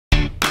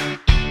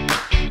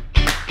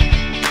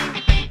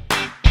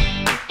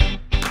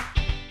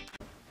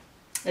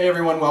Hey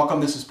everyone,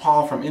 welcome. This is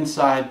Paul from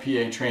Inside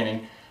PA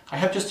Training. I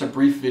have just a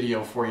brief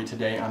video for you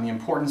today on the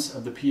importance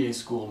of the PA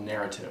school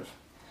narrative.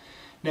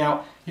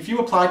 Now, if you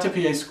apply to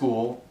PA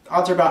school,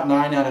 odds are about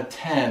 9 out of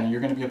 10 you're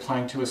going to be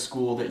applying to a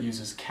school that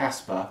uses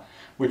CASPA,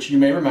 which you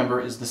may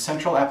remember is the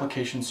Central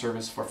Application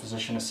Service for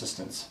Physician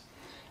Assistants.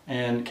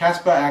 And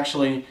CASPA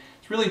actually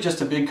is really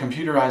just a big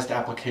computerized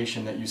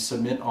application that you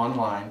submit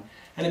online,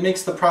 and it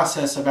makes the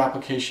process of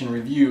application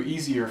review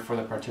easier for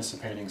the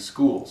participating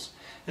schools.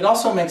 It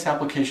also makes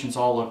applications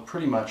all look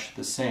pretty much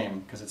the same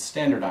because it's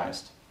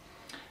standardized.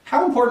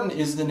 How important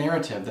is the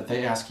narrative that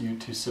they ask you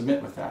to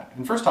submit with that?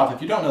 And first off,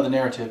 if you don't know the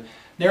narrative,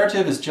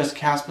 narrative is just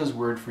CASPA's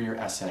word for your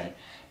essay.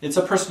 It's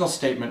a personal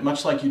statement,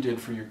 much like you did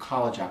for your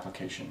college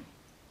application.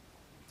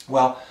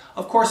 Well,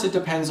 of course it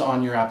depends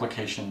on your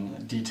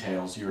application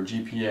details, your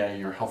GPA,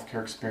 your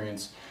healthcare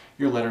experience,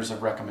 your letters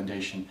of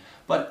recommendation.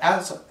 But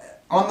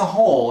on the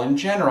whole, in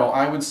general,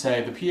 I would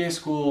say the PA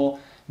school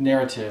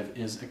narrative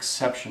is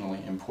exceptionally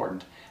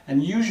important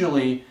and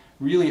usually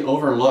really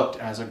overlooked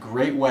as a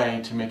great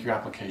way to make your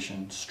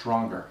application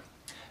stronger.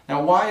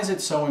 Now, why is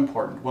it so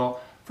important? Well,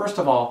 first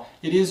of all,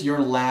 it is your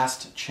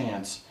last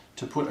chance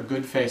to put a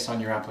good face on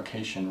your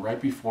application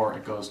right before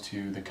it goes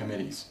to the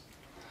committees.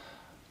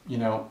 You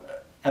know,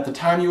 at the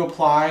time you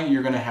apply,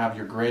 you're going to have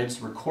your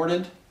grades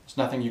recorded. There's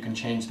nothing you can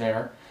change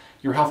there.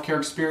 Your healthcare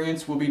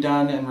experience will be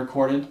done and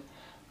recorded.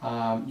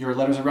 Your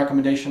letters of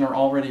recommendation are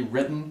already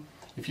written.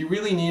 If you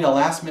really need a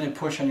last-minute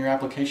push on your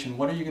application,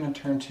 what are you going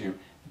to turn to?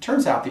 It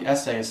turns out the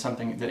essay is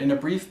something that in a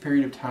brief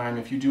period of time,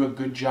 if you do a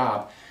good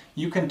job,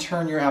 you can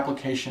turn your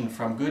application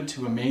from good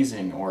to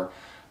amazing, or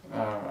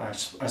I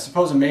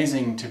suppose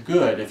amazing to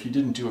good if you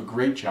didn't do a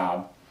great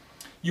job.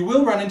 You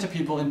will run into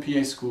people in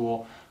PA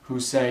school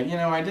who say, you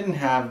know, I didn't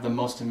have the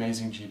most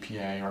amazing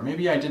GPA, or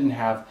maybe I didn't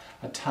have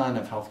a ton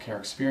of healthcare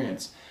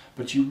experience.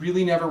 But you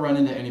really never run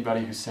into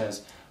anybody who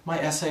says, my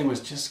essay was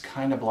just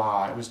kind of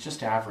blah, it was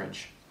just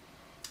average.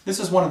 This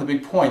is one of the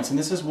big points, and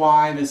this is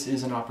why this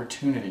is an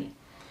opportunity.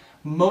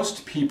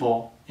 Most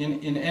people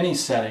in any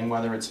setting,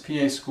 whether it's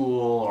PA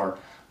school or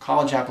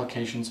college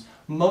applications,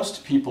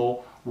 most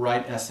people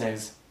write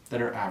essays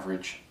that are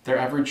average. They're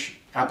average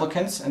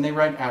applicants and they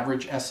write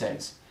average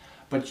essays.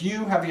 But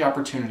you have the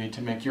opportunity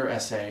to make your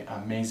essay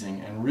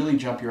amazing and really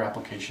jump your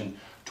application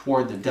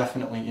toward the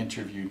definitely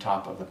interview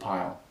top of the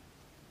pile.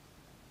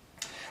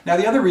 Now,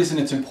 the other reason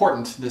it's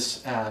important,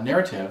 this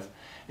narrative,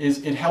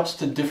 is it helps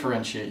to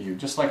differentiate you,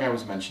 just like I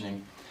was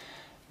mentioning.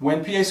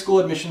 When PA school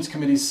admissions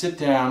committees sit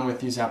down with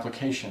these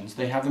applications,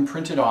 they have them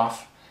printed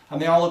off,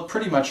 and they all look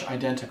pretty much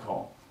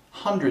identical.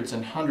 Hundreds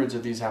and hundreds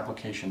of these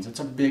applications.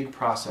 It's a big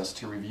process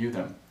to review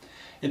them.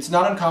 It's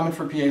not uncommon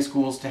for PA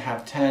schools to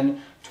have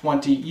 10,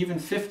 20, even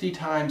 50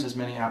 times as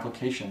many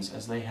applications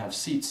as they have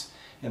seats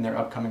in their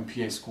upcoming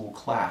PA school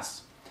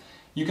class.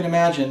 You can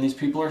imagine these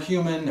people are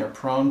human, they're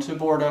prone to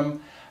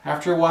boredom.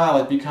 After a while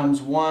it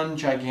becomes one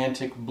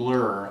gigantic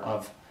blur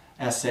of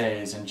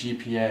essays and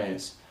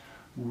GPAs.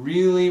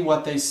 Really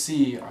what they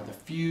see are the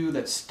few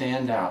that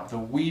stand out, the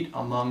wheat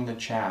among the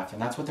chaff,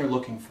 and that's what they're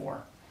looking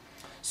for.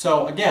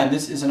 So again,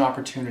 this is an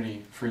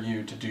opportunity for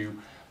you to do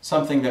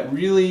something that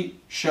really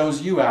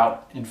shows you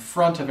out in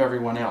front of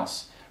everyone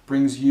else,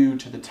 brings you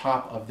to the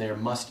top of their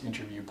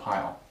must-interview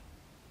pile.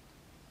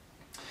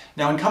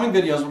 Now, in coming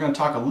videos, we're going to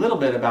talk a little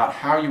bit about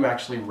how you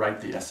actually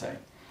write the essay.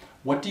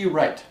 What do you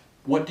write?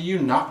 What do you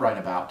not write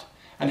about?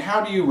 And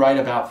how do you write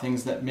about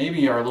things that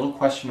maybe are a little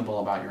questionable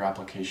about your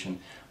application?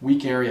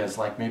 Weak areas,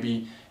 like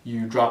maybe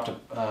you dropped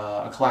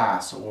a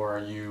class, or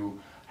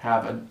you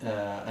have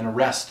an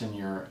arrest in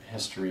your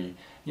history.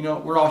 You know,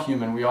 we're all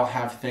human, we all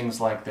have things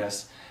like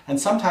this, and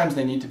sometimes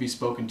they need to be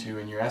spoken to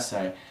in your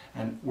essay,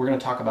 and we're going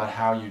to talk about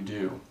how you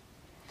do.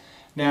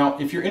 Now,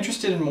 if you're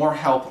interested in more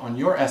help on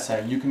your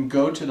essay, you can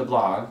go to the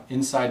blog,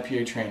 Inside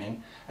PA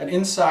Training, at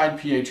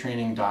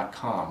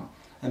insidepatraining.com,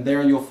 and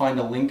there you'll find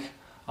a link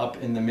up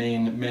in the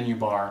main menu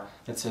bar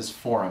that says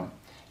Forum.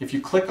 If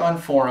you click on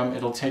Forum,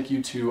 it'll take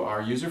you to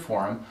our user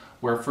forum,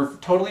 where for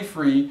totally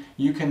free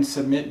you can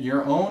submit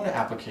your own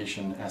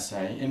application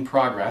essay in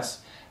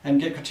progress and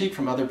get critique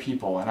from other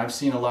people, and I've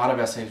seen a lot of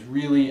essays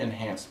really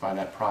enhanced by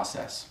that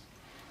process.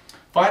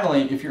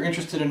 Finally, if you're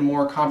interested in a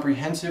more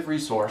comprehensive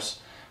resource,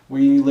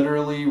 we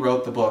literally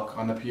wrote the book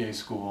on the PA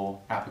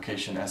school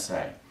application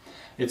essay.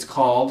 It's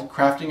called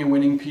Crafting and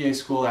Winning PA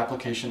School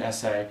Application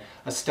Essay,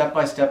 a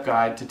step-by-step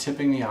guide to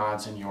tipping the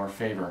odds in your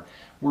favor.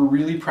 We're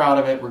really proud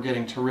of it, we're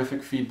getting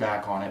terrific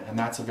feedback on it, and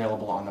that's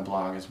available on the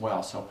blog as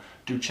well, so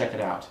do check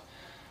it out.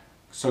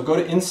 So go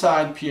to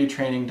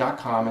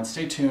InsidePATraining.com and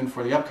stay tuned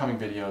for the upcoming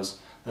videos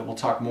that will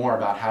talk more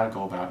about how to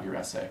go about your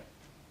essay.